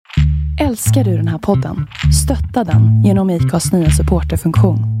Älskar du den här podden? Stötta den genom IKAs nya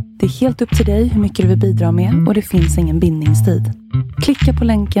supporterfunktion. Det är helt upp till dig hur mycket du vill bidra med och det finns ingen bindningstid. Klicka på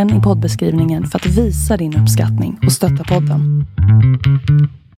länken i poddbeskrivningen för att visa din uppskattning och stötta podden.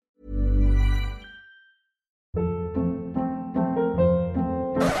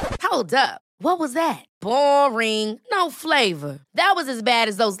 Hold up. What was that? Boring. No flavor. That was as bad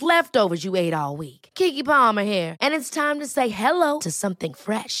as those leftovers you ate all week. Keke Palmer here, and it's time to say hello to something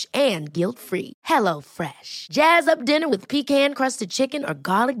fresh and guilt-free. Hello Fresh. Jazz up dinner with pecan-crusted chicken or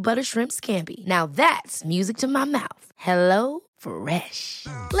garlic butter shrimp scampi. Now that's music to my mouth. Hello Fresh.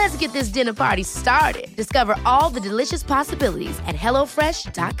 Let's get this dinner party started. Discover all the delicious possibilities at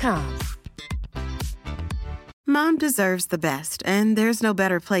hellofresh.com. Mom deserves the best, and there's no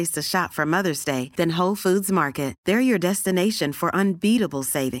better place to shop for Mother's Day than Whole Foods Market. They're your destination for unbeatable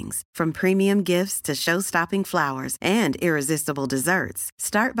savings, from premium gifts to show-stopping flowers and irresistible desserts.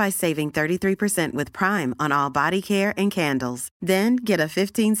 Start by saving 33% with Prime on all body care and candles. Then get a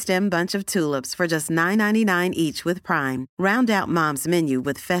 15-stem bunch of tulips for just $9.99 each with Prime. Round out Mom's menu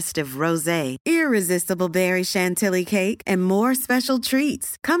with festive rosé, irresistible berry chantilly cake, and more special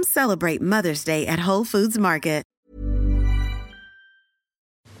treats. Come celebrate Mother's Day at Whole Foods Market.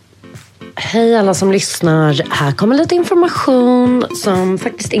 Hej alla som lyssnar, här kommer lite information som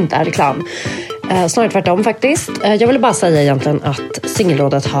faktiskt inte är reklam. Snarare tvärtom faktiskt. Jag ville bara säga egentligen att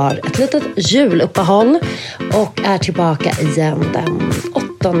Singelrådet har ett litet juluppehåll och är tillbaka igen den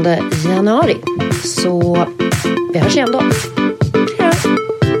 8 januari. Så vi hörs igen då. Ja.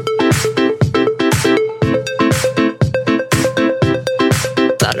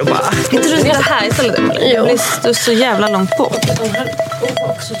 Och bara, inte du det här istället? Jag blir så jävla långt bort. Den här var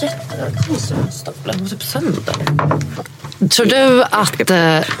också jättekonstig. Typ sönder. Tror du att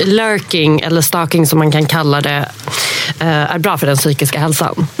lurking eller stalking som man kan kalla det är bra för den psykiska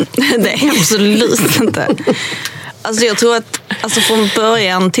hälsan? Det är absolut inte. Alltså jag tror att från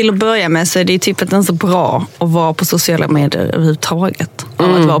början till att börja med så är det typ inte så bra att vara på sociala medier överhuvudtaget.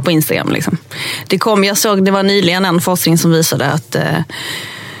 Av att vara på Instagram liksom. Jag såg, det var nyligen en forskning som visade att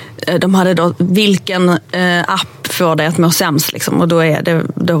de hade då, vilken app får dig att må sämst liksom, och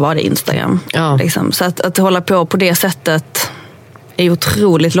då var det Instagram. Ja. Liksom. Så att hålla på det sättet är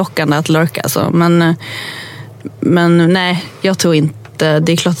otroligt lockande att lurka. Alltså. Men nej, jag tror inte.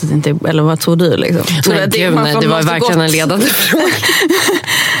 Det är klart att det inte är, eller vad tror du liksom? Nej, det var verkligen en ledande fråga.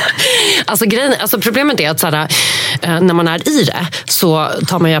 Alltså problemet är att såhär, när man är i det så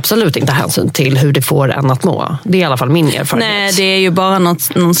tar man ju absolut inte hänsyn till hur det får en att må. Det är i alla fall min erfarenhet. Nej, det är ju bara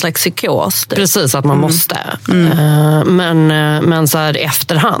någon slags psykos. Precis, att man måste. Men så här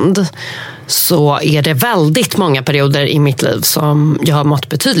efterhand så är det väldigt många perioder i mitt liv som jag har mått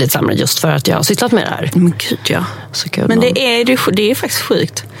betydligt sämre just för att jag har sysslat med det här. Men gud, ja. Men det är faktiskt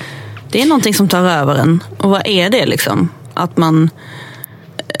sjukt. Det är någonting som tar över en. Och vad är det liksom? Att man...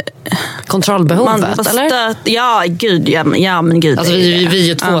 Kontrollbehovet, eller? Ja, gud. Ja, men gud. Alltså, vi är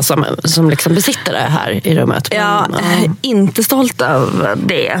ju två som liksom besitter det här i rummet. Men, inte stolt över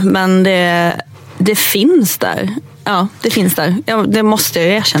det. Men det finns där. Ja, det finns där. Ja, det måste jag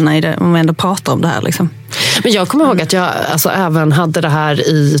erkänna i det, om vi ändå pratar om det här liksom. Men jag kommer ihåg att jag även hade det här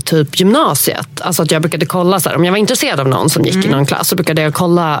i typ gymnasiet. Alltså att jag brukade kolla så här, om jag var intresserad av någon som gick i någon klass så brukade jag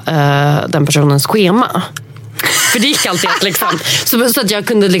kolla den personens schema. För det gick alltid att liksom, så att jag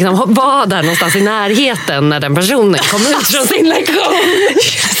kunde liksom vara där någonstans i närheten när den personen kom ut från sin lektion.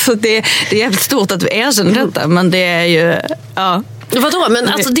 Så det är jävligt stort att du erkänner detta, men det är ju... Ja. Vadå? Men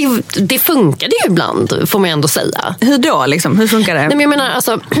alltså, det funkade ju ibland, får man ändå säga. Hur då liksom? Hur funkar det? Nej, men jag menar,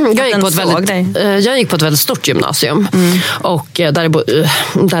 alltså, jag gick på ett väldigt stort gymnasium. Och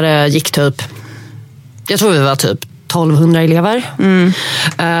där det gick typ... Jag tror vi var typ 1200 elever.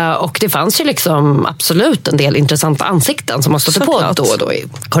 Och det fanns ju liksom absolut en del intressanta ansikten som man stötte på då och då i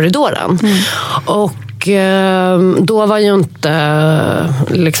korridoren. Och då var ju inte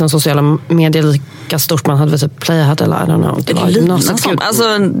liksom sociala medier lika stort. Man hade väl typ Playhat eller I don't know. Det var gymnasiet.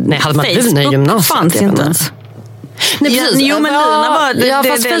 Alltså, nej, hade man Luna i gymnasiet? Fanns inte ens. Nej, precis. Jo, men Luna var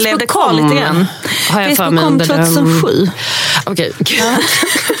det levde kvar lite grann. Facebook kom 2007. Okej.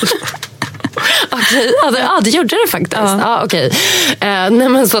 Okej, det gjorde det faktiskt. Ja, okej. Nej,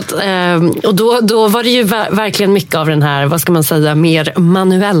 men så att, och då var det ju verkligen mycket av den här, vad ska man säga, mer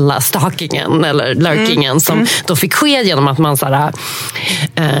manuella stalkingen eller lurkingen som då fick ske genom att man så här,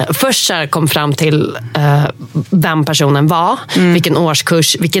 först så här kom fram till vem personen var, vilken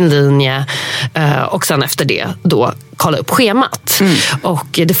årskurs, vilken linje, och sen efter det då kolla upp schemat. Och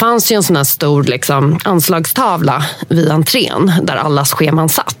det fanns ju en sån här stor liksom, anslagstavla vid entrén där allas scheman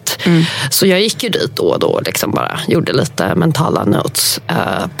satt. Så jag gick ju dit då och då liksom bara gjorde lite mentala notes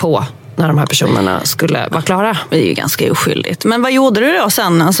på när de här personerna skulle vara klara. Det är ju ganska oskyldigt. Men vad gjorde du då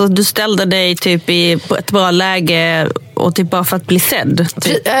sen? Alltså, du ställde dig typ i ett bra läge och typ bara för att bli sedd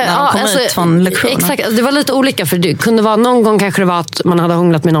typ, när de kom ut från lektionen? Exakt, det var lite olika. För det kunde vara någon gång kanske det var att man hade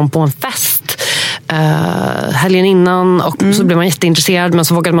hånglat med någon på en fest helgen innan och så blev man jätteintresserad, men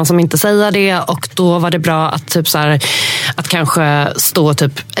så vågade man som inte säga det, och då var det bra att typ så här, att kanske stå och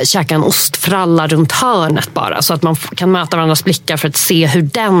typ käka en ostfralla runt hörnet bara, så att man kan möta varandras blickar för att se hur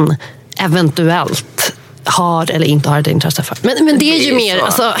den eventuellt har eller inte har ett intresse för. Men det är ju mer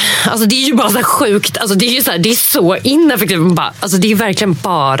alltså det är ju bara så sjukt, alltså det är ju så här, det är så ineffektivt, alltså det är verkligen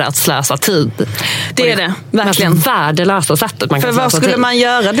bara att slösa tid. Det är det, verkligen. Mest värdelösa sättet man kan slösa tid. För vad skulle man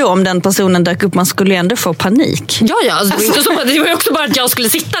göra då om den personen dök upp? Man skulle ju ändå få panik. Ja, alltså, det var inte så, det var ju också bara att jag skulle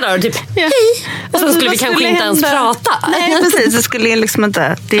sitta där och typ hej, och sen skulle vi kanske inte ens prata. Nej, precis, det skulle liksom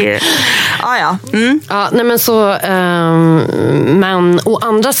inte ja. Nej, men så men å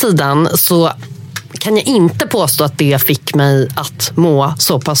andra sidan så kan jag inte påstå att det fick mig att må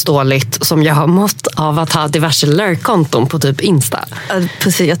så pass dåligt som jag har mått av att ha diverse lurkkonton på typ Insta.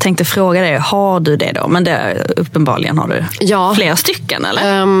 Precis, jag tänkte fråga dig, har du det då? Men det, uppenbarligen har du flera stycken,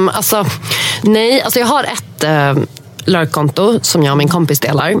 eller? Nej, alltså jag har ett lurkkonto som jag och min kompis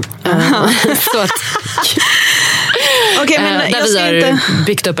delar. Så att okay, men där vi har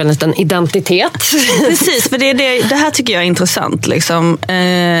byggt upp en liten identitet. Precis, för det här tycker jag är intressant liksom.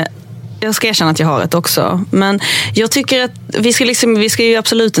 Jag ska erkänna att jag har ett också. Men jag tycker att vi ska ju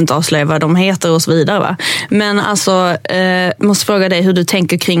absolut inte avslöja vad de heter och så vidare. Va? Men alltså, måste fråga dig hur du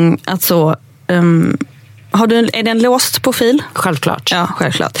tänker kring att så... är det en låst profil? Självklart. Ja,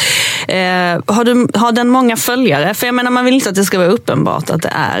 självklart. Har den många följare? För jag menar, man vill inte att det ska vara uppenbart att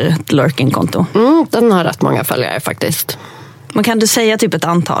det är ett lurking-konto. Den har rätt många följare faktiskt. Men kan du säga typ ett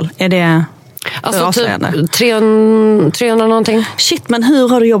antal? Är det... Alltså typ 300 någonting. Shit, men hur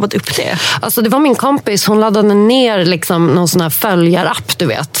har du jobbat upp det? Alltså det var min kompis, hon laddade ner liksom någon sån här följarapp, du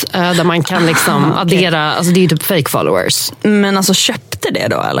vet, där man kan liksom addera, alltså det är ju typ fake followers. Men alltså köpte det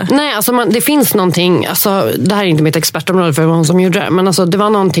då eller? Nej, alltså det finns någonting, alltså det här är inte mitt expertområde för hon som gjorde det, men alltså det var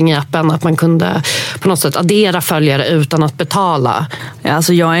någonting i appen att man kunde på något sätt addera följare utan att betala. Ja,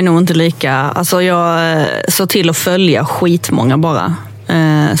 alltså jag är nog inte lika, alltså jag såg till att följa skitmånga bara.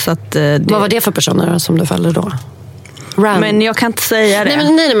 Så att, vad var det för personer som du följde då? Men jag kan inte säga det.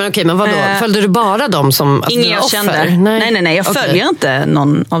 Nej, men okej, men vadå? Följde du bara dem som... Ingen jag kände. Nej, jag följer inte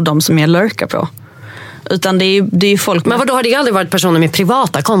någon av dem som jag lurkar på. Utan det är ju folk... Men vadå, har det aldrig varit personer med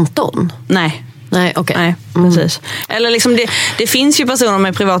privata konton? Nej. Nej, okej. Nej, precis. Eller liksom det finns ju personer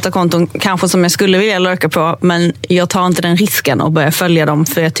med privata konton kanske som jag skulle vilja lurka på, men jag tar inte den risken att börja följa dem,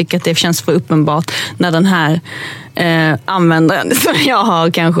 för jag tycker att det känns för uppenbart när den här användaren som jag har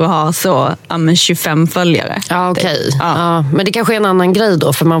kanske har så 25 följare. Ja, okej. Ja, men det kanske är en annan grej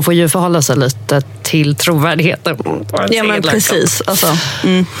då, för man får ju förhålla sig lite till trovärdigheten. Ja, men precis. Alltså,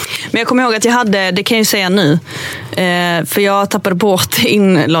 Men jag kommer ihåg att jag hade, det kan jag ju säga nu, för jag tappade bort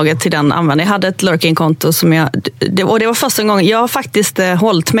inlogget till den användaren. Jag hade ett lurking-konto som och det var första gången jag har faktiskt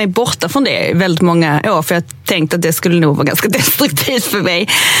hållit mig borta från det väldigt många år, för jag tänkte att det skulle nog vara ganska destruktivt för mig.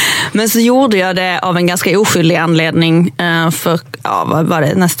 Men så gjorde jag det av en ganska oskyldig anledning för, vad var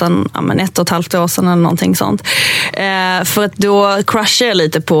det, nästan 1,5 år sedan eller någonting sånt. För att då crushade jag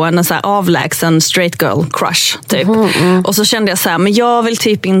lite på en så här avlägsen straight girl crush typ. Och så kände jag så här, men jag vill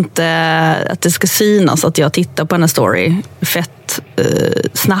typ inte att det ska synas att jag tittar på en story fett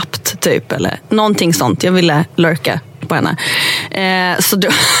snabbt typ, eller någonting sånt. Jag ville lurka på henne. Så då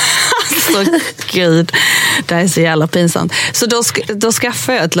så gud, det är så jävla pinsamt. Så då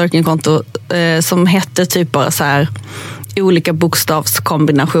skaffade jag ett lurking-konto som hette typ bara så här olika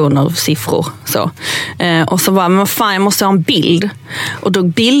bokstavskombinationer, siffror så. Och så bara, men vad fan, jag måste ha en bild. Och då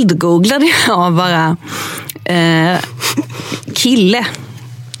bildgooglade jag bara kille.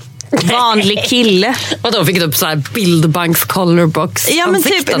 Vanlig kille. Vadå, fick du upp så här bildbanks colorbox? Ja, men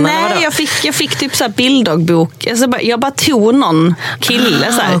typ, nej, jag fick typ så här bilddagbok. Jag bara tog någon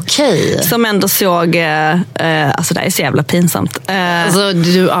kille så här, okay. Som ändå såg alltså det är så jävla pinsamt. Alltså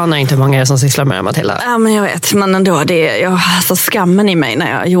du anar inte hur många är som sysslar med det, Matilda. Ja, men jag vet, men ändå jag alltså skammen i mig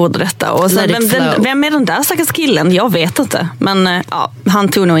när jag gjorde detta. Och sen, vem är den där stackars killen? Jag vet inte. Men ja, han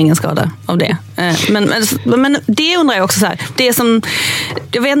tog nog ingen skada av det. Men det undrar jag också så här, det som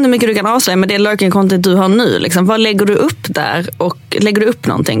jag vet inte hur mycket du kan avslöja, men det lurking-content du har nu, liksom, vad lägger du upp där, och lägger du upp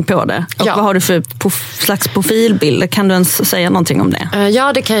någonting på det? Och vad har du för slags profilbild? Kan du ens säga någonting om det?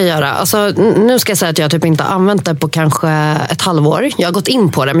 Ja, det kan jag göra. Alltså, nu ska jag säga att jag typ inte har använt det på kanske ett halvår. Jag har gått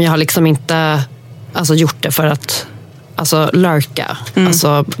in på det, men jag har liksom inte gjort det för att lurka,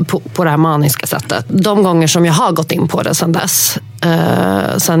 alltså på det här maniska sättet. De gånger som jag har gått in på det sedan dess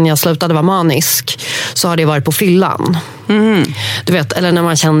sen jag slutade vara manisk, så har det varit på fyllan. Du vet, eller när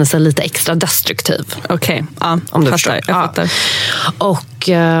man känner sig lite extra destruktiv. Okej, ja, om du fattar, förstår. jag fattar. Och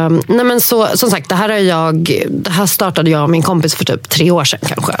nej men så, som sagt, det här startade jag och min kompis för typ 3 år sedan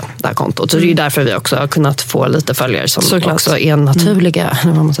kanske, det här kontot. Så det är ju därför vi också har kunnat få lite följare som såklart också är naturliga,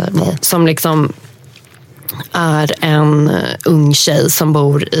 vad man säger, som liksom är en ung tjej som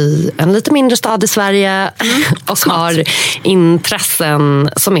bor i en lite mindre stad i Sverige och har intressen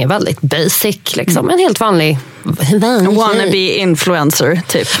som är väldigt basic. Liksom. En helt vanlig wannabe influencer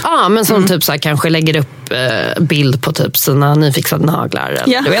typ. Ja, men som typ så här, kanske lägger upp bild på typ sina nyfixade naglar.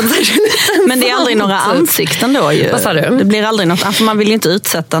 Eller, Ja. du vet. Men det är aldrig några ansikten då ju. Vad sa du? Det blir aldrig något, för man vill ju inte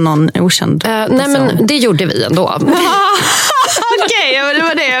utsätta någon okänd Nej, men det gjorde vi ändå. Okej, men det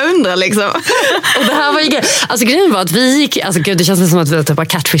var det jag undrar liksom. Och det här var ju, alltså grejen var att vi gick, alltså gud, det känns som att vi typ har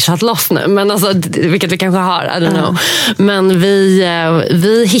catfishat loss nu, men alltså, vilket vi kanske har, I don't know. Men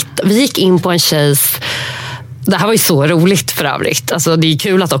vi gick in på en tjejs. Det här var ju så roligt för övrigt. Alltså, det är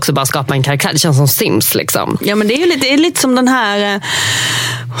kul att också bara skapa en karaktär. Det känns som Sims liksom. Ja, men det är lite som den här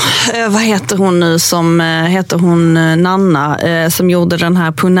vad heter hon nu heter hon Nanna som gjorde den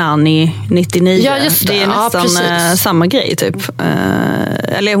här Punani 99. Ja, just det. Det är nästan samma grej typ.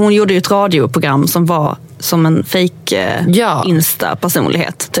 Eller hon gjorde ju ett radioprogram som var som en fake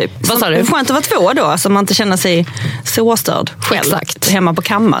Insta-personlighet typ. Vad sa du? Skönt att vara 2 då, så man inte känner sig så störd själv. Exakt. Hemma på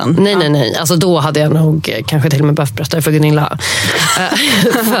kammaren. Nej. Alltså då hade jag nog kanske till och med behövt berätta för Gunilla.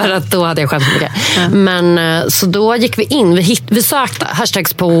 För att då hade jag skämt mycket. Men så då gick vi in, vi sökte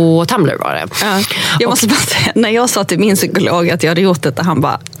hashtags på Tumblr var det. Ja. Jag måste bara säga, när jag sa till min psykolog att jag hade gjort det, han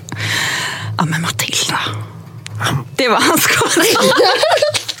bara, ja men Matilda. Det var hans kommentar.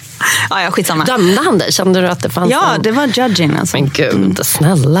 Ja, skitsamma. Dömde han dig? Kände du att det fanns det var judging alltså. Men gud,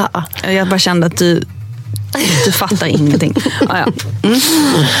 snälla. Jag bara kände att du fattar ingenting.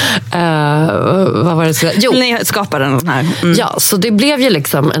 Vad var det så? Jo. Ni skapade den här. Ja, så det blev ju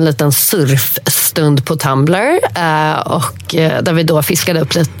liksom en liten surfstund på Tumblr. Och där vi då fiskade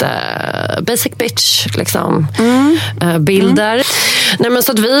upp lite basic bitch liksom, bilder. Nej, men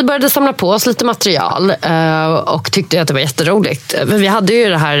så att vi började samla på oss lite material och tyckte att det var jätteroligt. Men vi hade ju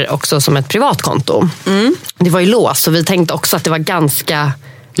det här också som ett privatkonto. Det var ju låst, så vi tänkte också att det var ganska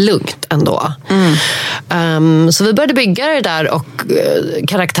lugnt ändå. Så vi började bygga det där och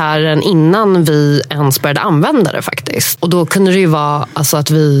karaktären innan vi ens började använda det faktiskt. Och då kunde det ju vara alltså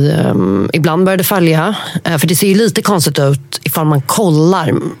att vi ibland började följa, för det ser ju lite konstigt ut ifall man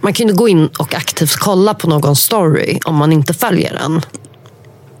kollar. Man kan ju gå in och aktivt kolla på någon story om man inte följer den.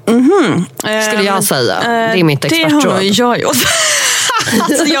 Skulle jag säga. Det är mitt expertråd. Det har jag gjort.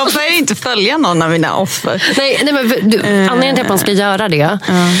 Alltså jag börjar inte följa någon av mina offer. Nej, men anledningen till att man ska göra det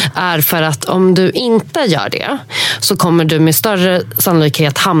är för att om du inte gör det så kommer du med större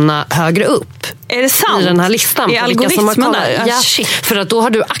sannolikhet hamna högre upp. Är det sant? I den här listan. I algoritmen där? Ja, för att då har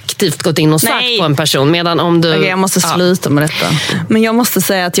du aktivt gått in och sökt på en person. Medan om du... Okej, jag måste sluta med detta. Men jag måste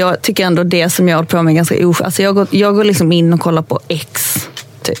säga att jag tycker ändå det som jag har på mig ganska alltså jag går liksom in och kollar på X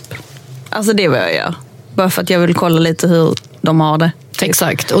typ. Alltså det är vad jag gör. Bara för att jag vill kolla lite hur de har det.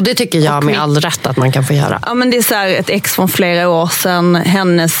 Exakt, och det tycker jag med all rätt att man kan få göra. Ja, men det är så här ett ex från flera år sedan.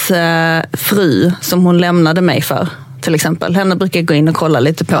 Hennes fru som hon lämnade mig för, till exempel. Henne brukar jag gå in och kolla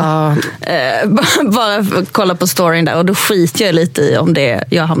lite på. Bara kolla på storyn där. Och då skiter jag lite i om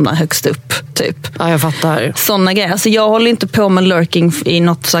jag hamnar högst upp, typ. Ja, jag fattar. Sådana grejer. Alltså jag håller inte på med lurking i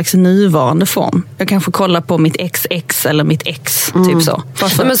något slags nuvarande form. Jag kanske kollar på mitt ex eller mitt ex, typ så. Ja,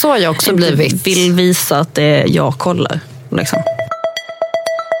 men så har jag också blivit. Vill visa att det är jag kollar, liksom.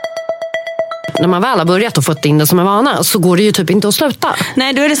 När man väl har börjat och fått in det som en vana så går det ju typ inte att sluta.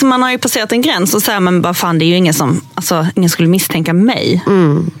 Nej, då är det som man har ju passerat en gräns och säger men bara fan, det är ju ingen som, alltså ingen skulle misstänka mig.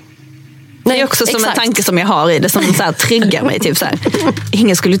 Det är också som en tanke som jag har i det som så här triggar mig typ så här.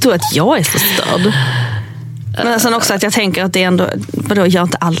 Ingen skulle tro att jag är så störd. Men sen också att jag tänker att det är ändå, vadå, gör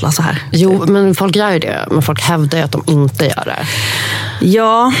inte alla så här? Jo, men folk gör ju det. Men folk hävdar ju att de inte gör det.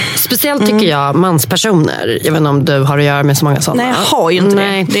 Ja. Speciellt tycker jag manspersoner. Jag vet inte om du har att göra med så många sådana. Nej, jag har ju inte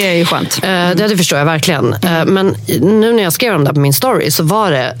det. Det är ju skönt. Det förstår jag verkligen. Men nu när jag skrev om det på min story så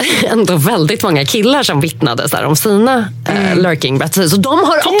var det ändå väldigt många killar som vittnade så här, om sina lurking-berättelser. Så de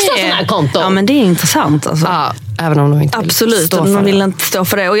har också sådana här konton. Ja, men det är intressant alltså. Ja, även om de inte vill stå för man vill inte stå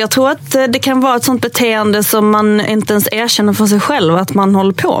för det. Och jag tror att det kan vara ett sånt beteende som man inte ens erkänner för sig själv att man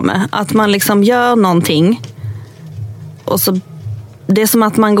håller på med. Att man liksom gör någonting och så det är som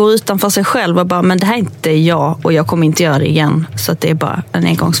att man går utanför sig själv och bara, men det här är inte jag och jag kommer inte göra det igen. Så att det är bara en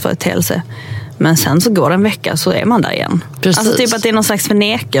engångsföreteelse. Men sen så går det en vecka så är man där igen. Precis. Alltså typ att det är någon slags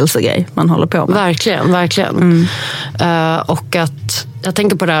förnekelsegrej man håller på med. Verkligen. Och att jag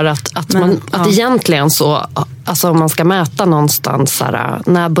tänker på det här att egentligen så, alltså om man ska mäta någonstans så här,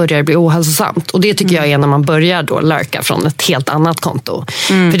 när börjar det bli ohälsosamt? Och det tycker jag är när man börjar då lurka från ett helt annat konto.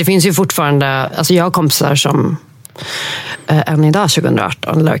 För det finns ju fortfarande, alltså jag har kompisar som än idag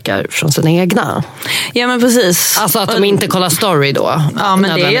 2018 lurkar från sina egna. Ja men precis. Alltså att de inte kollar story då. Ja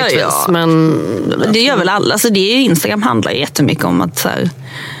men det gör jag. Men det gör väl alla. Alltså det är ju, Instagram handlar jättemycket om att så här,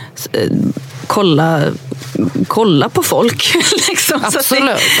 kolla på folk. Liksom.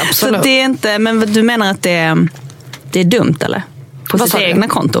 Absolut. Så det är inte, men du menar att det är dumt eller? På sitt egna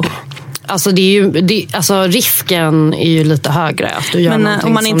konto? Alltså, alltså risken är ju lite högre att du gör någonting.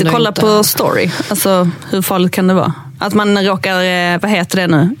 Om man inte kollar på story, alltså hur farligt kan det vara? Att man råkar, vad heter det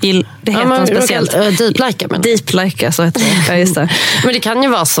nu? Det heter något speciellt. Deep-lika. Deep-lika, så heter det. Ja, just det. Men det kan ju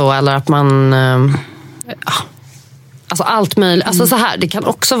vara så, eller att man... alltså allt möjligt. Alltså så här, det kan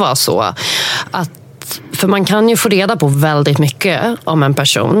också vara så att för man kan ju få reda på väldigt mycket om en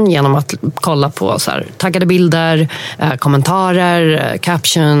person genom att kolla på så här, taggade bilder, kommentarer,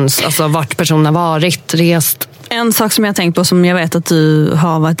 captions, alltså vart personen har varit, rest. En sak som jag tänkt på som jag vet att du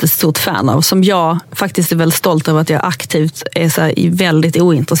har varit ett stort fan av, som jag faktiskt är väldigt stolt över att jag aktivt är så här väldigt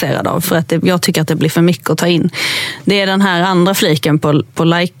ointresserad av, för att jag tycker att det blir för mycket att ta in. Det är den här andra fliken på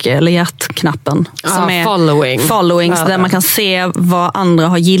like eller hjärtknappen som är followings, där man kan se vad andra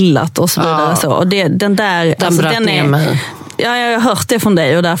har gillat och så vidare. Så. Och den bröt ner mig. Ja, jag har hört det från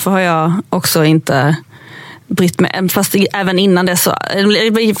dig och därför har jag också inte brytt mig. Fast även innan det så,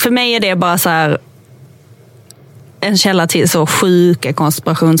 för mig är det bara så här en källa till så sjuka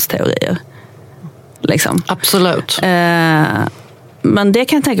konspirationsteorier. Liksom. Absolut. Men det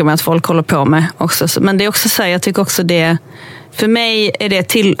kan jag tänka mig att folk håller på med också. Men det är också så här, jag tycker också det, för mig är det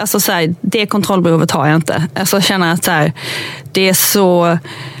till, alltså så här, det kontrollbehovet har jag inte. Alltså jag känner att så här, det är så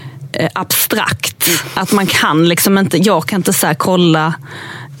abstrakt att man kan liksom inte, jag kan inte så här kolla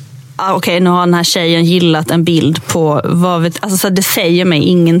okej, nu har den här tjejen gillat en bild på alltså så här, det säger mig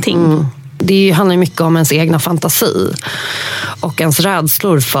ingenting. Det handlar mycket om ens egna fantasi och ens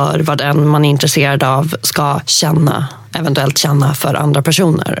rädslor för vad den man är intresserad av ska känna, eventuellt känna för andra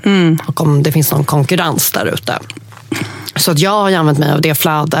personer. Och om det finns någon konkurrens där ute. Så att jag har använt mig av det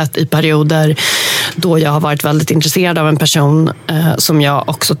flödet i perioder då jag har varit väldigt intresserad av en person som jag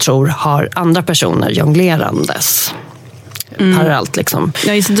också tror har andra personer jonglerandes. Parallellt liksom.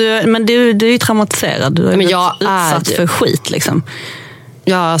 Ja, just, men du är ju traumatiserad. Du är utsatt för skit liksom.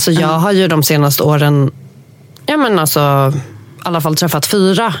 Ja, alltså jag har ju de senaste åren i alla fall träffat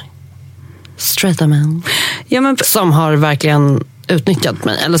 4 straighta män som har verkligen utnyttjat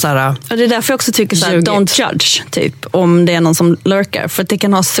mig. Eller så här, och det är därför jag också tycker så här, don't judge typ, om det är någon som lurkar. För att det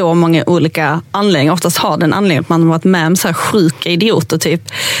kan ha så många olika anledningar. Oftast har den anledningen att man har varit med om så här sjuka idioter typ.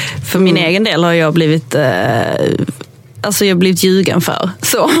 För min egen del har jag blivit jag har blivit ljugen för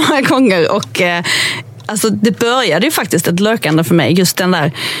så många gånger. Och alltså det började ju faktiskt ett lurkande för mig just den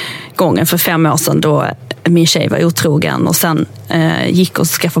där gången för 5 år sedan då min tjej var otrogen och sen gick och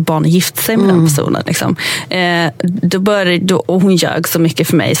skaffade barn och gifte sig med den personen. Liksom. Och hon ljög så mycket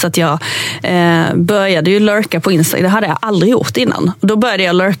för mig så att jag började ju lurka på Instagram. Det hade jag aldrig gjort innan. Och då började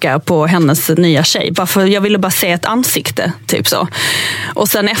jag lurka på hennes nya tjej. Bara för jag ville bara se ett ansikte. Typ så. Och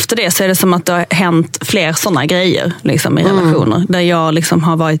sen efter det så är det som att det har hänt fler sådana grejer liksom, i relationer. Där jag liksom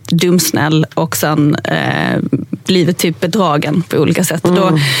har varit dumsnäll och sen blivit typ bedragen på olika sätt. Och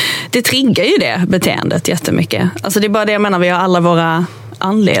då, det triggar ju det beteendet jättemycket. Alltså det är bara det jag menar, vi har alla våra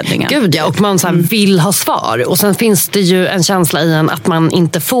anledningar. Gud ja, och man så här vill ha svar. Och sen finns det ju en känsla i en att man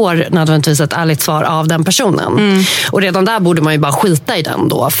inte får nödvändigtvis ett ärligt svar av den personen. Och redan där borde man ju bara skita i den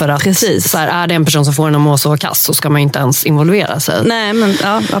då. För att så här, är det en person som får en att må så kass så ska man ju inte ens involvera sig. Nej, men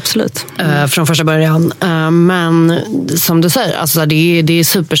ja, absolut. Från första början. Men som du säger, alltså, det är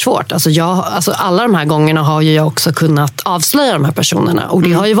supersvårt. Alltså, alla de här gångerna har ju jag också kunnat avslöja de här personerna. Och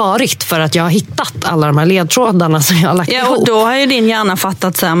det har ju varit för att jag har hittat alla de här ledtrådarna som jag har lagt ihop. Och då har ju din hjärna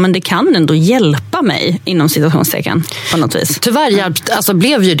fattat så här, men det kan ändå hjälpa mig inom situationstecken på något vis. Tyvärr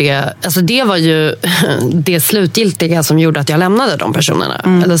blev ju det, alltså det var ju det slutgiltiga som gjorde att jag lämnade de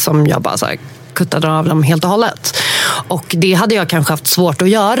personerna. Eller som jag bara så här kuttade av dem helt och hållet. Och det hade jag kanske haft svårt att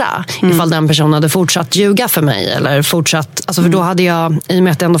göra ifall den personen hade fortsatt ljuga för mig. Eller fortsatt, alltså för då hade jag, i och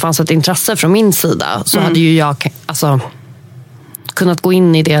med att det ändå fanns ett intresse från min sida, så hade ju jag kunnat gå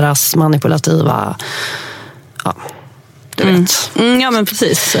in i deras manipulativa du vet. Ja, men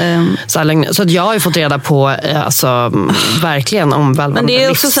precis. Så att jag har ju fått reda på alltså, verkligen omvälvande. Men det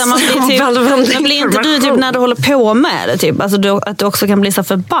är också så här, man blir inte du typ när du håller på med det typ, alltså att du också kan bli så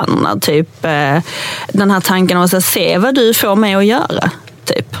förbannad typ, den här tanken av att se vad du får med att göra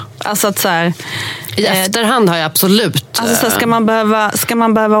typ. Alltså att så här, i efterhand har jag absolut. Alltså så här, ska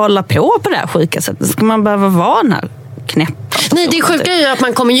man behöva hålla på det här sjuka sättet? Ska man behöva vara den här knäppa? Nej, det sjuka är ju att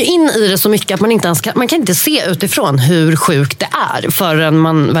man kommer ju in i det så mycket att man inte ens man kan inte se utifrån hur sjukt det är förrän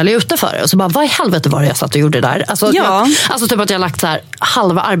man väl är ute för det. Och så bara, vad i helvete var det jag satt och gjorde där? Alltså, alltså typ att jag har lagt så här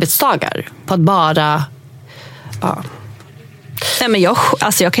halva arbetsdagar på att bara... Ja. Nej, men jag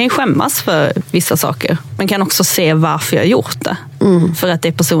kan ju skämmas för vissa saker. Man kan också se varför jag har gjort det. För att det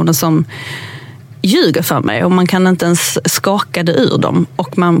är personer som ljuger för mig och man kan inte ens skaka det ur dem.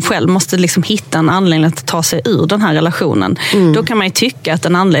 Och man själv måste liksom hitta en anledning att ta sig ur den här relationen. Då kan man ju tycka att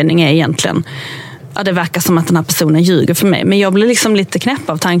en anledning är egentligen... Ja, det verkar som att den här personen ljuger för mig. Men jag blir liksom lite knäpp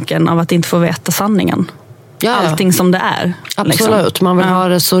av tanken av att inte få veta sanningen. Ja. Allting som det är. Absolut, liksom. Man vill ha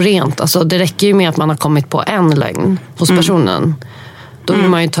det så rent. Alltså, det räcker ju med att man har kommit på en lögn hos personen. Då vill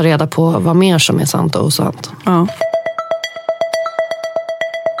man ju ta reda på vad mer som är sant och osant. Ja.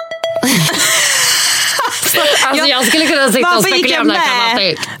 Alltså, jag skulle kunna sitta och spekulera om det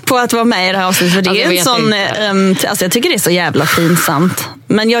här på att vara med i det här avsnittet. För det är en sån, alltså jag tycker det är så jävla pinsamt.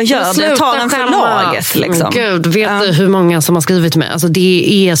 Men jag gör det, tar den för laget liksom. Gud, vet du hur många som har skrivit till mig? Alltså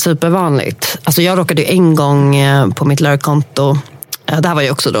det är supervanligt. Alltså jag råkade ju en gång på mitt lörkonto, det här var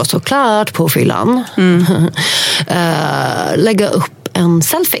ju också då såklart på fyllan, lägga upp en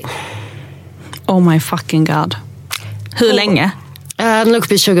selfie. Oh my fucking god. Hur länge? Den låg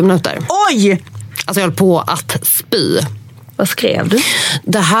upp i 20 minuter. Oj! Alltså jag höll på att spy. Vad skrev du?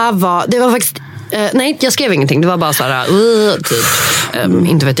 Det var faktiskt... nej, jag skrev ingenting. Det var bara så här... typ.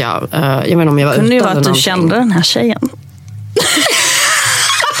 Inte vet jag. Jag vet inte om jag var kunde ute ju vara att du kände den här tjejen.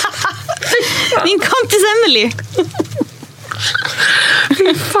 Min kompis Emily.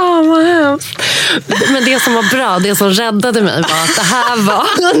 Fan vad hemskt. Men det som var bra, det som räddade mig var att det här var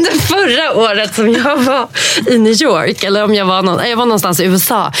under förra året som jag var i New York, eller om jag var någonstans i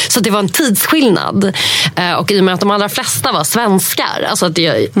USA, så det var en tidsskillnad, och i och med att de allra flesta var svenskar, alltså att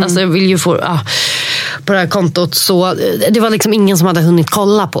jag vill ju få på det här kontot, så det var liksom ingen som hade hunnit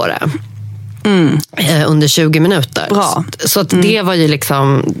kolla på det under 20 minuter. Bra. Så att det var ju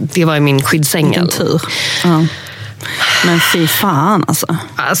liksom, det var ju min skyddsängel. Tur. Ja. Men fy fan alltså.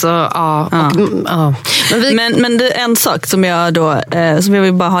 Ja. Men det är en sak som jag då som jag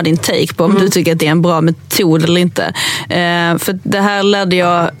vill bara ha din take på, om du tycker att det är en bra metod eller inte. För det här lärde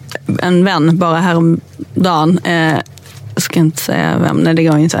jag en vän bara häromdagen. Jag ska inte säga vem, nej det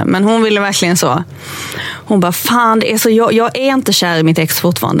går inte. Men hon ville verkligen så. Hon bara, fan det är så, jag är inte kär i mitt ex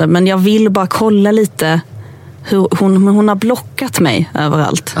fortfarande, men jag vill bara kolla lite hur hon har blockat mig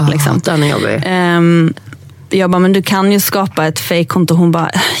överallt. Liksom. Den är jobbig. Jag bara, men du kan ju skapa ett fake-konto. Hon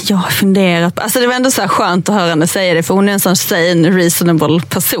bara, jag har funderat. Alltså det var ändå så här skönt att höra henne säga det, för hon är en sån sane, reasonable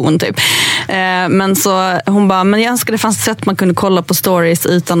person typ. Men så hon bara, men jag önskar det fanns ett sätt man kunde kolla på stories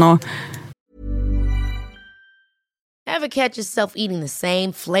utan att... Ever catch yourself eating the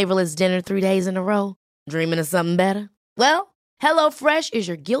same flavorless dinner 3 days in a row? Dreaming of something better? Well, HelloFresh is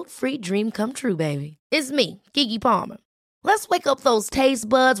your guilt-free dream come true, baby. It's me, Keke Palmer. Let's wake up those taste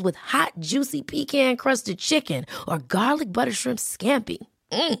buds with hot, juicy pecan-crusted chicken or garlic butter shrimp scampi.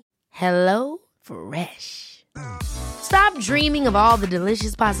 Hello Fresh. Stop dreaming of all the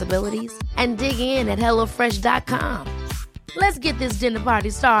delicious possibilities and dig in at HelloFresh.com. Let's get this dinner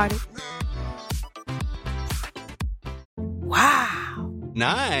party started. Wow.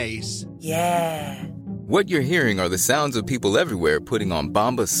 Nice. Yeah. What you're hearing are the sounds of people everywhere putting on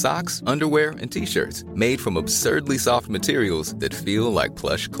Bombas socks, underwear, and T-shirts made from absurdly soft materials that feel like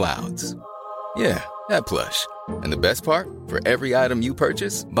plush clouds. Yeah, that plush. And the best part? For every item you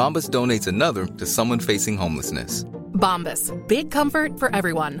purchase, Bombas donates another to someone facing homelessness. Bombas, big comfort for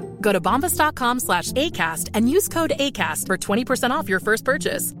everyone. Go to bombas.com/ACAST and use code ACAST for 20% off your first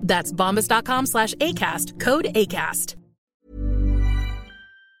purchase. That's bombas.com/ACAST, code ACAST.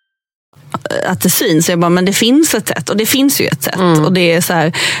 Att det syns, jag bara, men det finns ett sätt, och det finns ju ett sätt, och det är så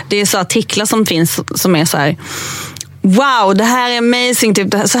här, det är så artiklar som finns som är så här, wow, det här är amazing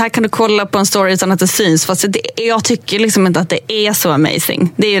typ, så här kan du kolla på en story utan att det syns, fast jag tycker liksom inte att det är så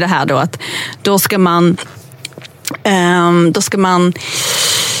amazing. Det är ju det här då att då ska man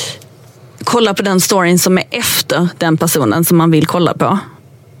kolla på den storyn som är efter den personen som man vill kolla på.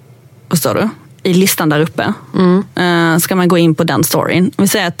 Förstår du? I listan där uppe ska man gå in på den storyn. Vi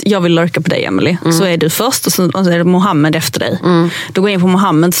säger att jag vill lurka på dig, Emily. Så är du först och så är det Mohammed efter dig. Då går jag in på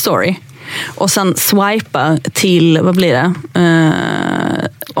Mohammeds story. och sen swipar till, vad blir det?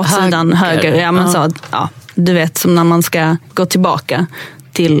 Åt sidan höger. Ja, men så, ja, du vet, som när man ska gå tillbaka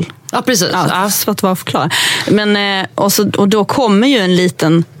till... Ja, precis. Ja, svårt att vara förklara. Men, och då kommer ju en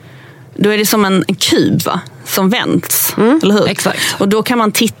liten... Då är det som en kub, va? Som vänds, eller hur? Exakt. Och då kan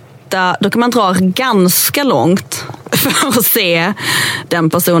man då kan man dra ganska långt för att se den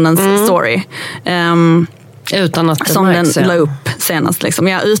personens story. Utan att det som märks, den la upp senast. Liksom.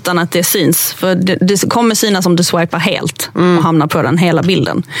 Ja, utan att det syns. För det kommer synas om du swipar helt och hamnar på den hela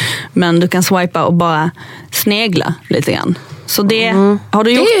bilden. Men du kan swipa och bara snegla lite grann. Så det, har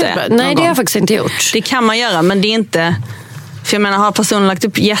du gjort det? Nej, det har jag faktiskt inte gjort. Det kan man göra, men det är inte... För jag menar, har personen lagt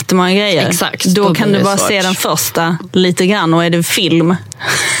upp jättemånga grejer, exakt, då kan du bara se den första lite grann, och är det film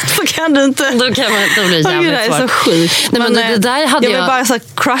så kan du inte. Då blir det jävligt svårt. Det är så sjukt. Nej, men det där hade jag vill bara så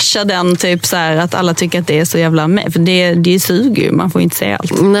crusha den, typ så här, att alla tycker att det är så jävla med. För det suger ju, man får inte se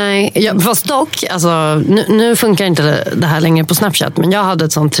allt. Nej, fast dock, alltså, nu funkar inte det här längre på Snapchat, men jag hade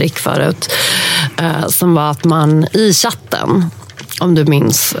ett sånt trick förut som var att man i chatten, om du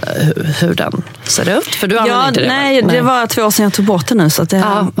minns hur den ser ut. För du använder inte det. Nej, det var 2 år sedan jag tog bort det nu. Så att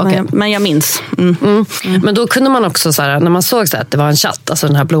det okay. Men jag minns. Men då kunde man också, så här, när man såg så att det var en chatt, alltså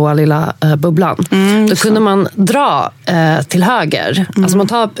den här blåa lilla bubblan, då kunde man dra till höger. Alltså man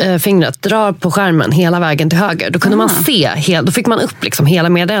tar fingret, drar på skärmen hela vägen till höger. Då kunde man se, då fick man upp liksom hela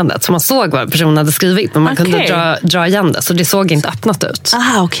meddelandet. Så man såg vad personen hade skrivit, men man kunde dra igen det. Så det såg inte öppnat ut.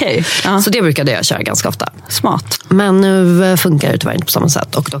 Så det brukade jag köra ganska ofta. Smart. Men nu funkar det tyvärr inte på samma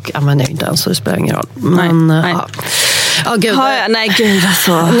sätt, och dock använder jag inte den, så det spelar ingen roll. Men, nej. Gud, nej, gud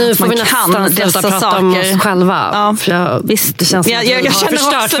alltså. Nu får vi nästan sluta prata om oss själva. Ja, för visst. Det känns som att jag har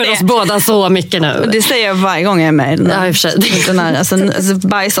förstört för oss båda så mycket nu. Det säger jag varje gång jag är med. Ja, i och för sig. Den här, alltså,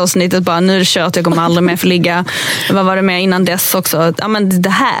 bajsavsnittet bara, nu är det kört, jag kommer aldrig mer få ligga. Vad var det med innan dess också? Ja, men det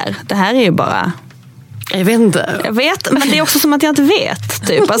här är ju bara... Jag vet inte. Jag vet, men det är också som att jag inte vet.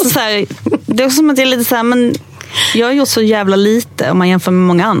 Typ. Alltså, så här, det är också som att jag är lite så här, men... Jag har gjort så jävla lite om man jämför med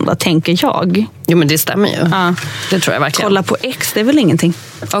många andra, tänker jag. Jo, men det stämmer ju. Ja. Det tror jag verkligen. Kolla på X, det är väl ingenting.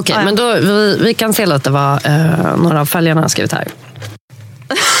 Okej, men då vi kan se lite vad några av följarna har skrivit här.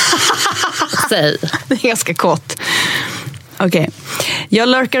 Säg. Det är ganska kort. Okej. Jag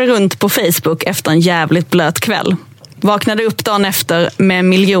lurkar runt på Facebook efter en jävligt blöt kväll. Vaknade upp dagen efter med 1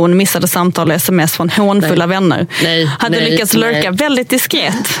 miljon missade samtal och sms från hånfulla vänner. Hade lyckats lurka väldigt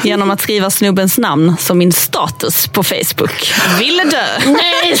diskret genom att skriva snubbens namn som min status på Facebook. Ville dö.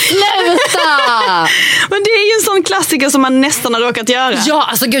 Nej, sluta! Men det är ju en sån klassiker som man nästan har råkat göra. Ja,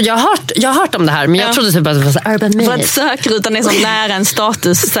 alltså gud, jag har hört om det här, men jag trodde typ att det var så urban myth. För att sökrutan är som nära en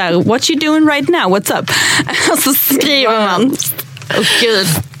status så här, what you doing right now, what's up? Och så skriver man. Gud.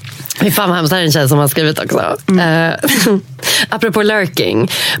 Fan vad hemskt, här är en tjej som har skrivit också. Apropå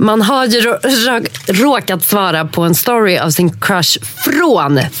lurking. Man har ju råkat svara på en story av sin crush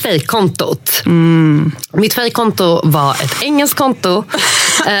från fejkkontot. Mitt fejkkonto var ett engelskt konto.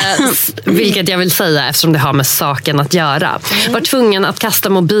 Vilket jag vill säga eftersom det har med saken att göra. Var tvungen att kasta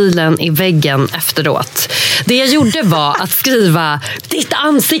mobilen i väggen efteråt. Det jag gjorde var att skriva ditt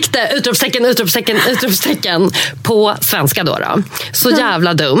ansikte, utropstecken på svenska då. Så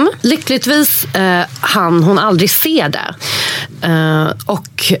jävla dum. Lyckligtvis hon aldrig se det.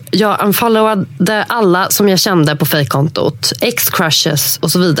 Och jag unfollowade alla som jag kände på fejkkontot, ex-crushes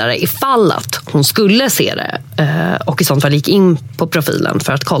och så vidare, ifall att hon skulle se det, och i sånt fall gick in på profilen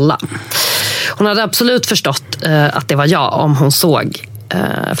för att kolla. Hon hade absolut förstått att det var jag om hon såg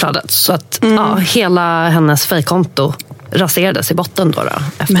flödet. Så att hela hennes fejkkonto raserades i botten då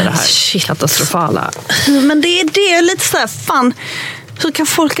efter det här katastrofala. Men det är lite så här, fan, hur kan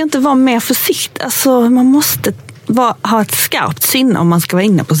folk inte vara mer försiktiga? Alltså, man måste ha ett skarpt sinne om man ska vara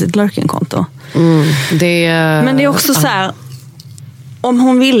inne på sitt lurking-konto. Men det är också så här, om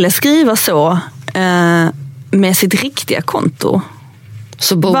hon ville skriva så med sitt riktiga konto,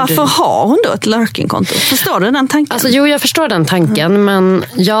 varför har hon då ett lurking-konto? Förstår du den tanken? Alltså, jo, jag förstår den tanken, men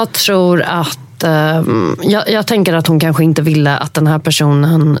jag tror att jag tänker att hon kanske inte ville att den här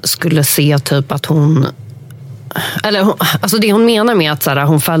personen skulle se typ att hon... Eller alltså det hon menar med att så här,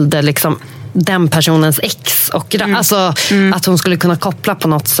 hon följde liksom den personens ex och att hon skulle kunna koppla på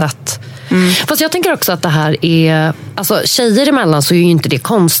något sätt. Fast jag tänker också att det här är, alltså tjejer emellan så är ju inte det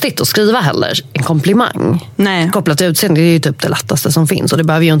konstigt att skriva heller en komplimang. Nej. Kopplat till utseende, det är ju typ det lättaste som finns, och det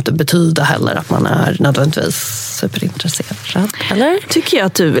behöver ju inte betyda heller att man är nödvändigtvis superintresserad, eller? Tycker jag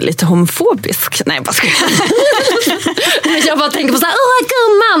att du är lite homofobisk? Nej, vad ska jag bara tänker på så här,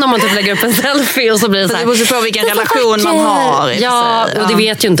 gumman, om man typ lägger upp en selfie och så blir det så här. Det beror på vilken relation man har. Ja, och det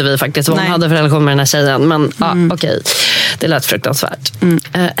vet ju inte vi faktiskt vad hon hade för relation med den här tjejen, men okej. Det lät fruktansvärt.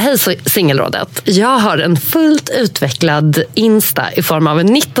 Hej singelrådet. Jag har en fullt utvecklad Insta i form av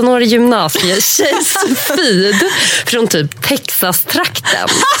en 19-årig gymnasietjejs feed från typ Texas-trakten.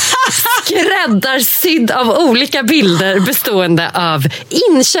 Skräddarsydd av olika bilder bestående av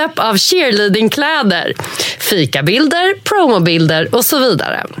inköp av cheerleadingkläder, fikabilder, promobilder och så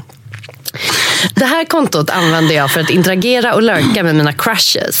vidare. Det här kontot använder jag för att interagera och lurka med mina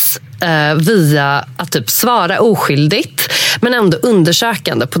crushes via att typ svara oskyldigt men ändå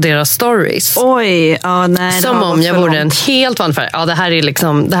undersökande på deras stories. Oj, nej. Som om jag vore en helt vanlig färg. Ja, det här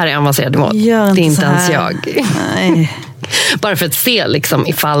är avancerad nivå. Det är inte ens jag. Nej. Bara för att se liksom,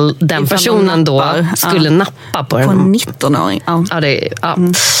 ifall den personen då skulle nappa på en 19-åring.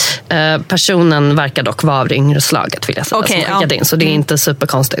 Personen verkar dock vara av det yngre slaget, vill jag säga, som skickat in, så det är inte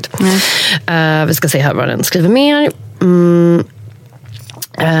superkonstigt. Vi ska se här vad den skriver mer.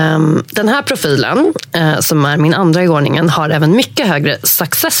 Den här profilen, som är min andra i ordningen, har även mycket högre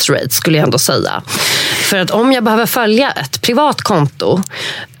success rate, skulle jag ändå säga. För att om jag behöver följa ett privat konto,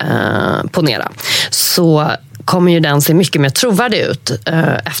 ponera, så kommer ju den se mycket mer trovärdig ut,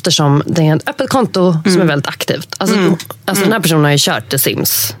 eftersom det är ett öppet konto som är väldigt aktivt. Alltså den här personen har ju kört The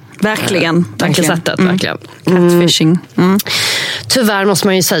Sims. Verkligen. Tankesättet, verkligen. Catfishing. Tyvärr måste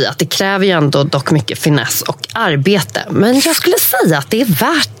man ju säga att det kräver ju ändå dock mycket finess och arbete. Men jag skulle säga att det är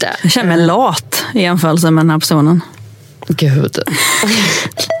värt det. Jag känner mig lat i jämförelse med den här personen. Gud.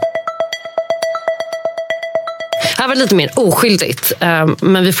 Här var lite mer oskyldigt,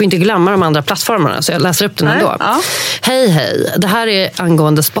 men vi får inte glömma de andra plattformarna, så jag läser upp den ändå. Hej, det här är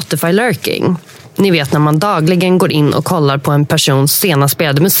angående Spotify lurking. Ni vet när man dagligen går in och kollar på en persons senast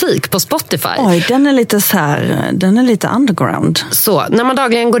spelade musik på Spotify. Oj, den är lite underground. Så, när man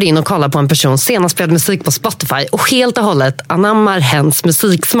dagligen går in och kollar på en persons senast spelade musik på Spotify och helt och hållet anammar hens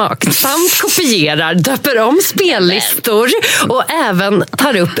musiksmak samt kopierar, döper om spellistor och även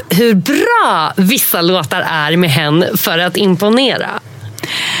tar upp hur bra vissa låtar är med hen för att imponera.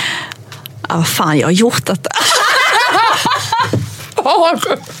 Fan, jag har gjort detta.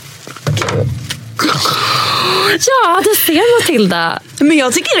 Ja, det ser Matilda. Men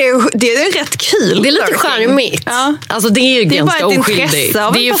jag tycker det är rätt kul. Det är lite charmigt. Ja. Alltså det är ju det är ganska bara ett oskyldigt. intresse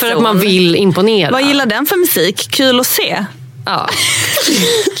av det är ju en för person. att man vill imponera. Vad gillar den för musik? Kul att se. Ja.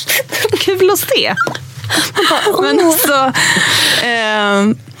 Kul att se. Men alltså...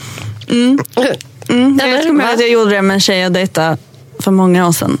 Jag kommer ihåg att jag gjorde det med en tjej jag dejtade för många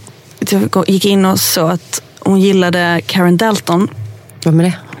år sedan. Jag gick in och så att hon gillade Karen Dalton. Vad med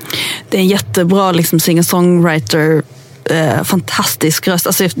det? Det är en jättebra liksom, singer-songwriter, fantastisk röst.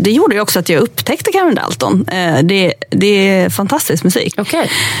 Alltså, det gjorde ju också att jag upptäckte Karen Dalton. Det är fantastisk musik. Okay.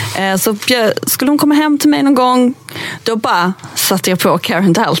 Så skulle hon komma hem till mig någon gång, då bara satte jag på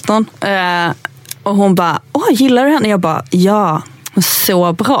Karen Dalton. Och hon bara, gillar du henne? Jag bara, ja,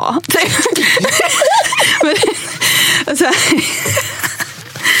 så bra. Men, alltså,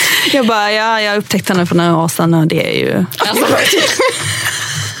 jag bara, jag upptäckte henne för några år sedan och det är ju... Alltså,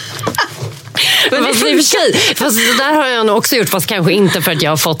 fast i och för sig, fast det där har jag nog också gjort, fast kanske inte för att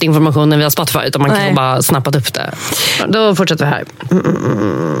jag har fått informationen via Spotify, utan man kanske bara snappat upp det. Då fortsätter vi här.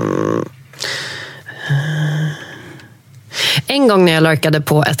 En gång när jag lurkade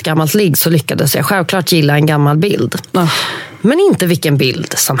på ett gammalt ligg så lyckades jag självklart gilla en gammal bild. Men inte vilken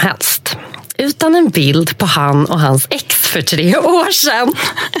bild som helst, utan en bild på han och hans ex för 3 år sedan.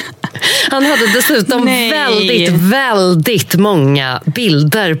 Han hade dessutom väldigt många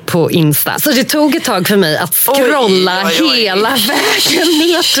bilder på Insta. Så det tog ett tag för mig att scrolla hela vägen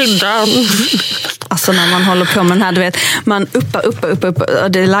ner till den. Alltså när man håller på med den här, du vet, man uppar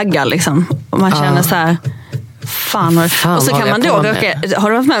och det laggar liksom. Och man känner så här... Fan, och så kan man då råka, har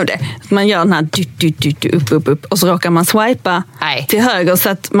du varit med om det? Man gör den här upp och så råkar man swipa till höger så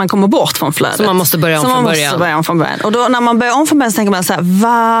att man kommer bort från flödet. Så man måste börja om från början. Och då när man börjar om från början så tänker man så här,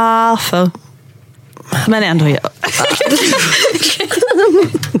 varför? Men ändå gör.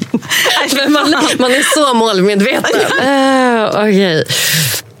 Man är så målmedveten. Okej.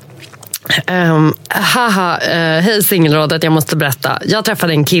 Hej singelrådet, jag måste berätta. Jag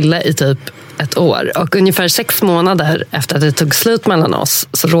träffade en kille i typ 1 år och ungefär 6 månader efter att det tog slut mellan oss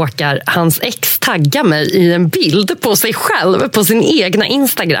så råkar hans ex tagga mig i en bild på sig själv på sin egna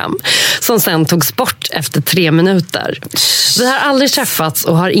Instagram som sen togs bort efter 3 minuter. Vi har aldrig träffats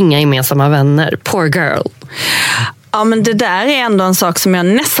och har inga gemensamma vänner. Poor girl. Ja, men det där är ändå en sak som jag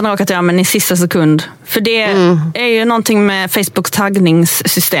nästan råkat göra, men i sista sekund. För det är ju någonting med Facebooks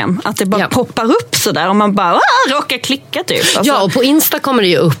taggningssystem. Att det bara poppar upp sådär och man bara råkar klicka typ. Alltså. Ja, och på Insta kommer det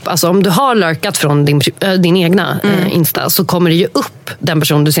ju upp, alltså om du har lurkat från din egna Insta, så kommer det ju upp den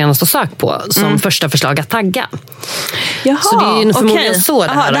person du senast har sökt på som första förslag att tagga. Jaha, så det är ju förmodligen så det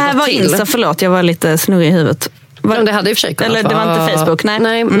här det här var till. Insta, förlåt, jag var lite snurrig i huvudet. Det hade i och för sig kunnat eller det var inte Facebook,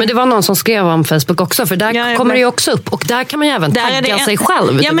 nej. Men det var någon som skrev om Facebook också, för där kommer det ju också upp, och där kan man ju även tagga sig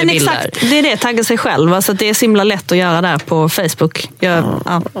själv. Ja, men exakt, det är det, tagga sig själv. Alltså, det är så himla lätt att göra där på Facebook. Jag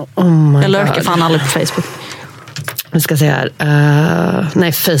lurkar fan aldrig på Facebook. Vi ska se här.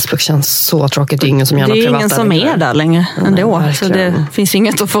 Nej, Facebook känns så tråkigt. Det är ingen som gör något privat. Det är ingen som är där längre ändå. Så det finns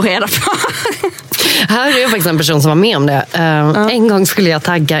inget att få reda på. Här är faktiskt en person som var med om det. En gång skulle jag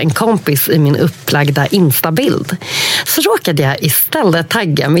tagga en kompis i min upplagda Insta-bild. Så råkade jag istället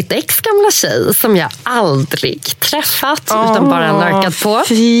tagga mitt ex gamla tjej som jag aldrig träffat utan bara lurkat på.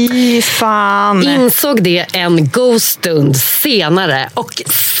 Fy fan. Insåg det en god stund senare och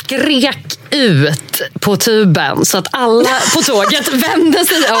skrek ut på tuben så att alla på tåget vände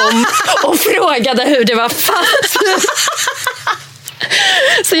sig om och frågade hur det var fatt.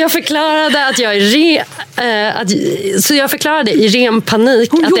 Så jag förklarade att jag förklarade i ren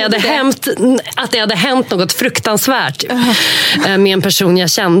panik att det hade hänt något fruktansvärt med en person jag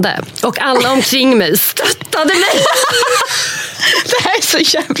kände. Och alla omkring mig stöttade mig. Det här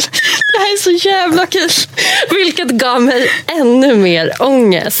är så jävla kul. Vilket gav mig ännu mer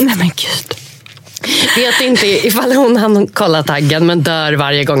ångest. Nej men gud. Vet inte ifall hon hann kolla taggen, men dör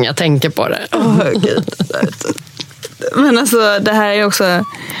varje gång jag tänker på det. Gud. Men alltså det här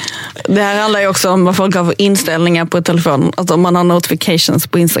handlar ju också om vad folk har för inställningar på telefonen. Alltså om man har notifications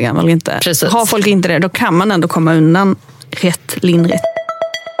på Instagram eller inte. Precis. Har folk inte det, då kan man ändå komma undan rätt lindrigt.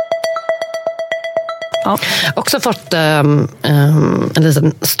 Ja. Också fått en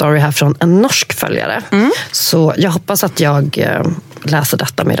liten story här från en norsk följare. Så jag hoppas att jag läser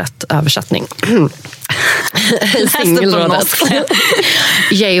detta med rätt översättning. Singelrådet.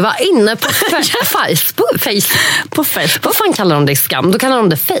 Jag var inne på Facebook. Vad fan kallar de det i Skam? Då kallar de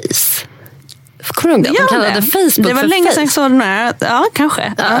det Face. Kommer du ihåg det? De kallade Facebook det var för länge sedan så med. Ja,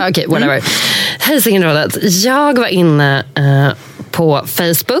 kanske. Okej, whatever. Hej Singelrådet. Jag var inne på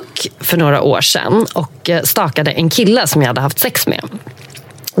Facebook för några år sedan och stakade en kille som jag hade haft sex med.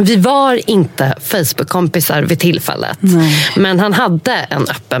 Vi var inte Facebook-kompisar vid tillfället. Nej. Men han hade en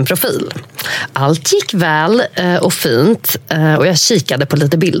öppen profil. Allt gick väl och fint och jag kikade på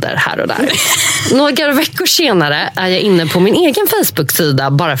lite bilder här och där. Några veckor senare är jag inne på min egen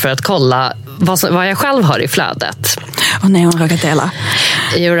Facebook-sida bara för att kolla vad jag själv har i flödet. Nej, hon råkat dela.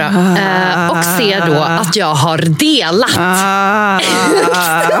 Och ser då att jag har delat.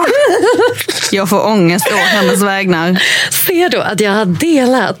 Jag får ångest å hennes vägnar. Ser då att jag har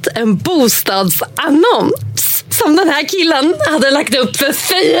delat en bostadsannons som den här killen hade lagt upp för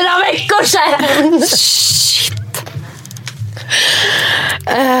 4 veckor sedan.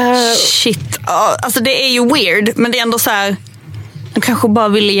 Shit. Alltså det är ju weird, men det är ändå så här, de kanske bara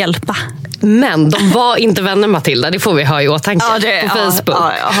ville hjälpa. Men de var inte vänner, Matilda. Det får vi ha i åtanke på Facebook.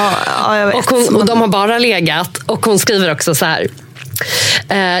 Jag vet. Och de har bara legat. Och hon skriver också så här: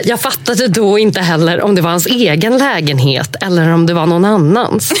 jag fattade då inte heller om det var hans egen lägenhet eller om det var någon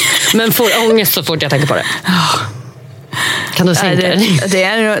annans. Men får ångest så fort jag tänker på det. Kan du tänka dig?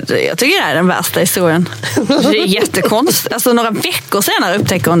 Jag tycker det är den värsta historien. Det är jättekonstigt. Alltså några veckor senare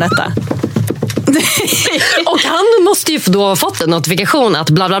upptäcker hon detta. Och han måste ju då ha fått en notifikation att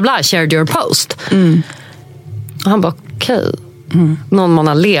bla bla bla shared your post. Och han bara okej. Någon man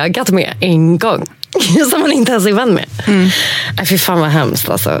har legat med en gång som man inte ens är vän med. Fy fan vad hemskt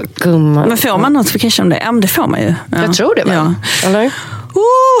alltså. Gumman. Men får man notification om det? Ja, men det får man ju. Ja. Jag tror det väl. Ja. Eller?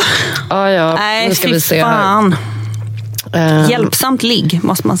 Nej, nu ska fy vi se fan. Här. Hjälpsamt ligg,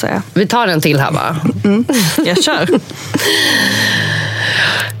 måste man säga. Vi tar en till här, va? Jag kör.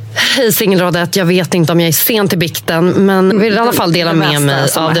 Hej Singelrådet, jag vet inte om jag är sen till bikten, men vill i alla fall dela med mig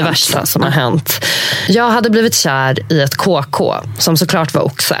av det värsta som har hänt. Jag hade blivit kär i ett KK som såklart var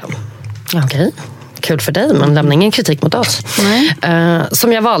oxe. Okej. Kul för dig, men lämna ingen kritik mot oss.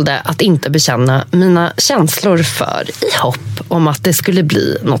 Som jag valde att inte bekänna mina känslor för i hopp om att det skulle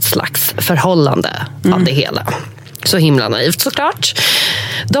bli något slags förhållande av det hela. Så himla naivt såklart.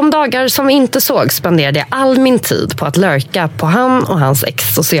 De dagar som vi inte såg spenderade jag all min tid på att lurka på han och hans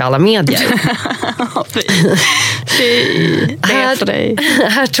ex sociala medier.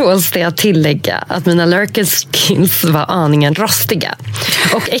 Här tåls det att tillägga att mina lurker skills var aningen rostiga.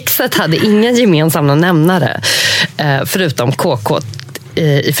 Och exet hade ingen gemensamma nämnare förutom KK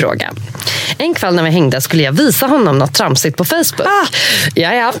i fråga. En kväll när vi hängde skulle jag visa honom något tramsigt på Facebook.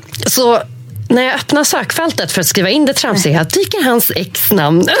 Ja. Så när jag öppnar sökfältet för att skriva in det tramsiga dyker hans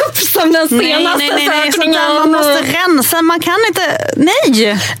ex-namn upp som den senaste sökningen. Man måste rensa, man kan inte...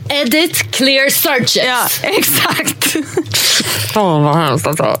 Nej! Edit clear searches. Ja, exakt. Fan vad hemskt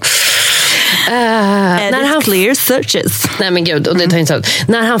alltså. När han clear searches. Nej men gud, och det tar inte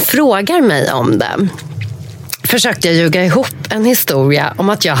så. När han frågar mig om det försökte jag ljuga ihop en historia om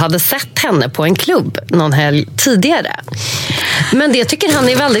att jag hade sett henne på en klubb någon helg tidigare. Men det tycker han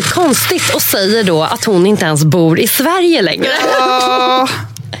är väldigt konstigt och säger då att hon inte ens bor i Sverige längre.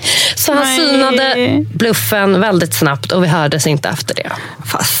 Så han synade bluffen väldigt snabbt och vi hördes inte efter det.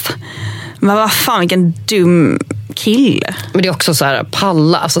 Fast, men vad fan, vilken dum kille. Men det är också så här,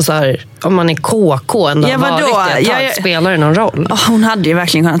 palla, alltså så här, om man är KK ändå spelar det någon roll? Hon hade ju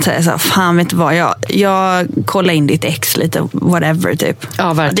verkligen kunnat säga så här, fan vet du vad, jag kollar in ditt ex lite, whatever typ.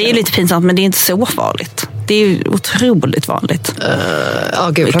 Ja, verkligen. Det är lite pinsamt men det är inte så farligt. Det är ju otroligt vanligt.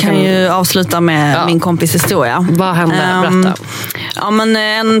 Vi kan ju avsluta med min kompis historia. Vad hände? Berätta. Ja, men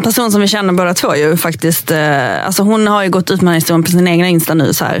en person som vi känner båda två ju faktiskt, alltså hon har ju gått ut med historien på sin egna Insta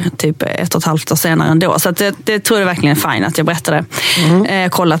nu så här, typ 1,5 år senare ändå. Så att det tror jag verkligen är fint att jag berättade.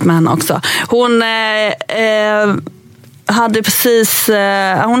 Kollat med henne också. Hon hade precis,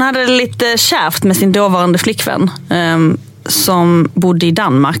 hon hade lite kärvt med sin dåvarande flickvän. Som bodde i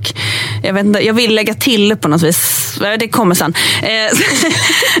Danmark. Jag vet inte, jag vill lägga till på något vis. Det kommer sen.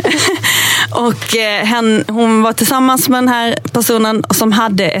 Och hon var tillsammans med den här personen som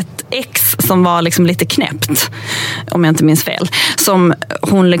hade ett ex som var liksom lite knäppt, om jag inte minns fel. Som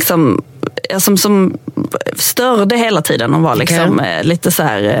hon liksom som störde hela tiden. Hon var liksom lite så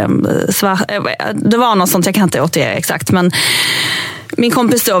här det var något sånt, jag kan inte återge exakt, men min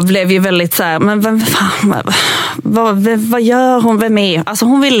kompis då blev ju väldigt så här, men vem fan, vad gör hon, vem är? Alltså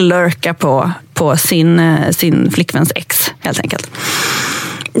hon vill lurka på sin flickväns ex helt enkelt.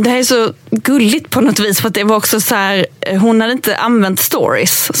 Det här är så gulligt på något vis, för att det var också så här, hon hade inte använt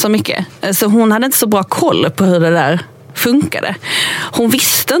stories så mycket, så hon hade inte så bra koll på hur det där funkade. Hon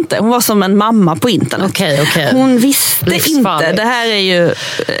visste inte. Hon var som en mamma på internet. Okay. Hon visste inte. Det här är ju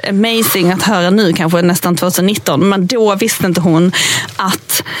amazing att höra nu, kanske nästan 2019. Men då visste inte hon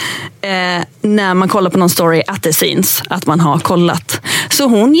att när man kollar på någon story att det syns att man har kollat. Så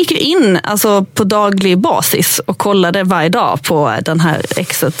hon gick in alltså på daglig basis och kollade varje dag på den här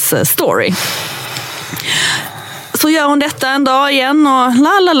exets story. Så gör hon detta en dag igen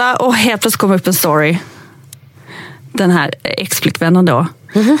och och helt plötsligt kommer upp en story. Den här ex-flickvännen då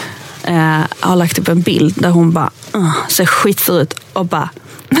har lagt upp en bild där hon bara ser skitsur ut och bara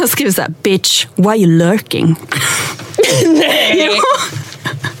skriver så här: bitch, why are you lurking? Nej!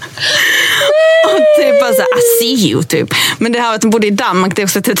 Och typ bara så här, I see you typ. Men det här att hon bodde i Danmark, det är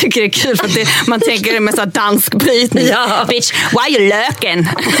också att jag tycker det är kul, för att man tänker det med så här dansk brytning. Ja. Bitch, why are you lurking?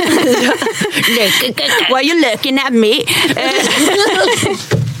 Why are you lurking at me?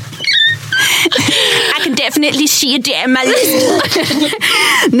 I can definitely see it in my list.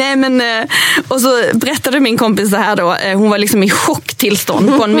 Nej men, och så berättade min kompis det här då. Hon var liksom i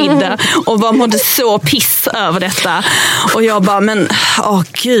chocktillstånd på en middag och mådde så piss över detta. Och jag bara, men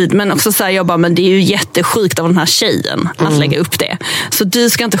gud. Men också så här, jag bara, men det är ju jättesjukt av den här tjejen att lägga upp det. Så du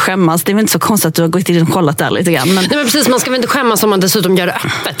ska inte skämmas. Det är väl inte så konstigt att du har gått in och kollat där lite grann. Men... Nej men precis, man ska väl inte skämmas om man dessutom gör det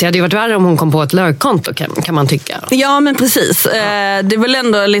öppet. Det hade ju varit värre om hon kom på ett lurkkonto, kan man tycka. Ja men precis. Det är väl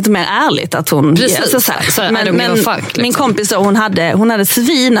ändå lite mer ärligt att hon... Precis. Men min kompis då, hon hade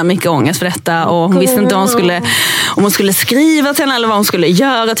svina mycket ångest för detta, och hon visste inte om hon skulle skriva till henne eller vad hon skulle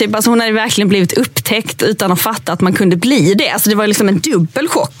göra typ. Alltså hon hade verkligen blivit upptäckt utan att fatta att man kunde bli det. Alltså det var liksom en dubbel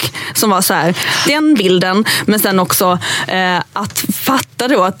chock som var så här, den bilden, men sen också att fatta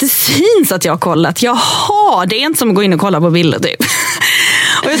då att det syns att jag har kollat. Jaha, det är inte som att gå in och kolla på bilder typ.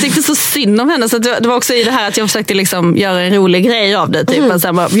 Och jag tyckte så synd om henne, så det var också i det här att jag försökte liksom göra en rolig grej av det typ.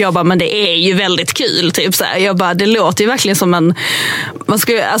 Jag bara, men det är ju väldigt kul typ så här. Jag bara, det låter ju verkligen som man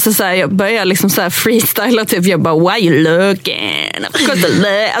skulle, alltså så här, jag började liksom så här freestyla typ. Jag bara, why you looking?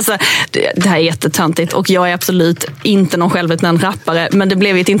 Alltså det här är jättetöntigt, och jag är absolut inte någon självutnämnd rappare, men det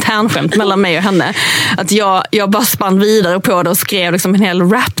blev ett internskämt mellan mig och henne att jag bara spann vidare på det och skrev liksom en hel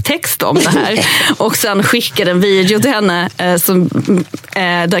raptext om det här och sen skickade en video till henne som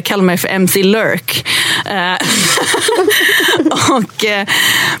där kallar mig för MC Lurk.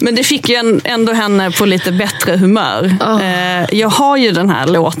 Men det fick ju ändå henne på lite bättre humör. Jag har ju den här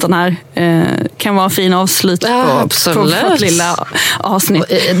låten här. Kan vara en fin avslut på vårt lilla avsnitt.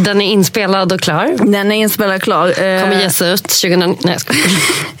 Den är inspelad och klar? Den är inspelad och klar. Kommer ges ut 20... Nej, jag ska...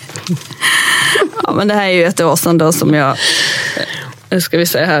 Ja, men det här är ju ett år sedan då som jag Nu ska vi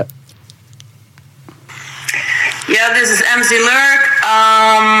se här. Yeah, this is MC Lurk.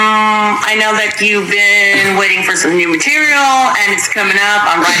 I know that you've been waiting for some new material, and it's coming up.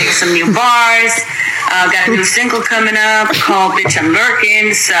 I'm writing some new bars. Got a new single coming up called Bitch I'm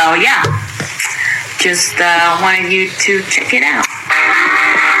Lurking. So yeah, just wanted you to check it out.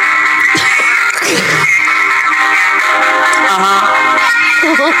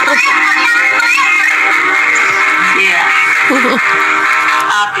 Yeah.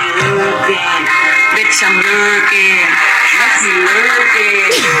 I'll be lurking. Bitch, I'm lurking. Let me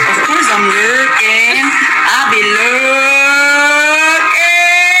lurking. Of course I'm lurking. I'll be lurking.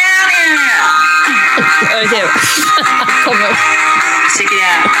 Okay. Kom upp. Check it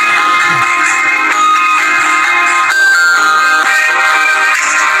out.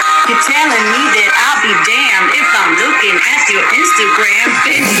 You're telling me that I'll be damned if I'm looking at your Instagram,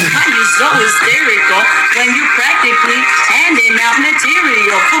 bitch. How you so hysterical when you practically handing out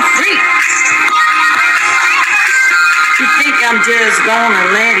material for free? You think I'm just gonna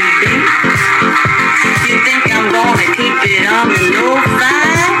let it be? You think I'm gonna keep it on the low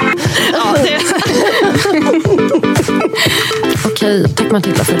side? Okej, tack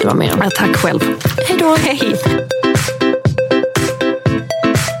Matilda för att du var med. Ja, tack själv. Hej då. Hej.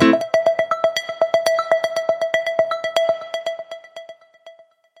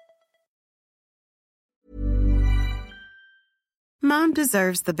 Mom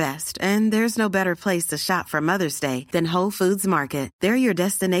deserves the best, and there's no better place to shop for Mother's Day than Whole Foods Market. They're your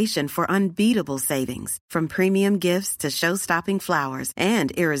destination for unbeatable savings, from premium gifts to show-stopping flowers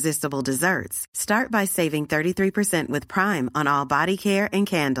and irresistible desserts. Start by saving 33% with Prime on all body care and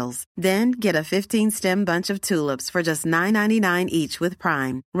candles. Then get a 15-stem bunch of tulips for just $9.99 each with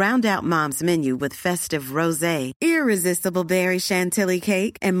Prime. Round out Mom's menu with festive rosé, irresistible berry chantilly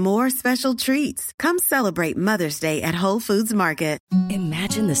cake, and more special treats. Come celebrate Mother's Day at Whole Foods Market.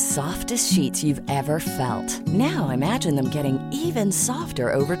 Imagine the softest sheets you've ever felt. Now imagine them getting even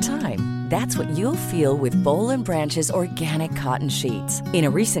softer over time. That's what you'll feel with Boll & Branch's organic cotton sheets. In a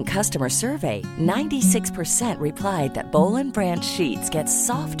recent customer survey, 96% replied that Boll & Branch sheets get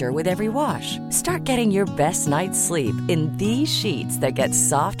softer with every wash. Start getting your best night's sleep in these sheets that get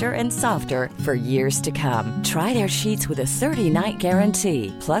softer and softer for years to come. Try their sheets with a 30-night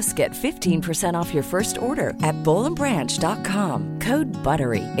guarantee. Plus, get 15% off your first order at bollandbranch.com. Code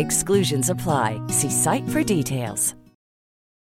BUTTERY. Exclusions apply. See site for details.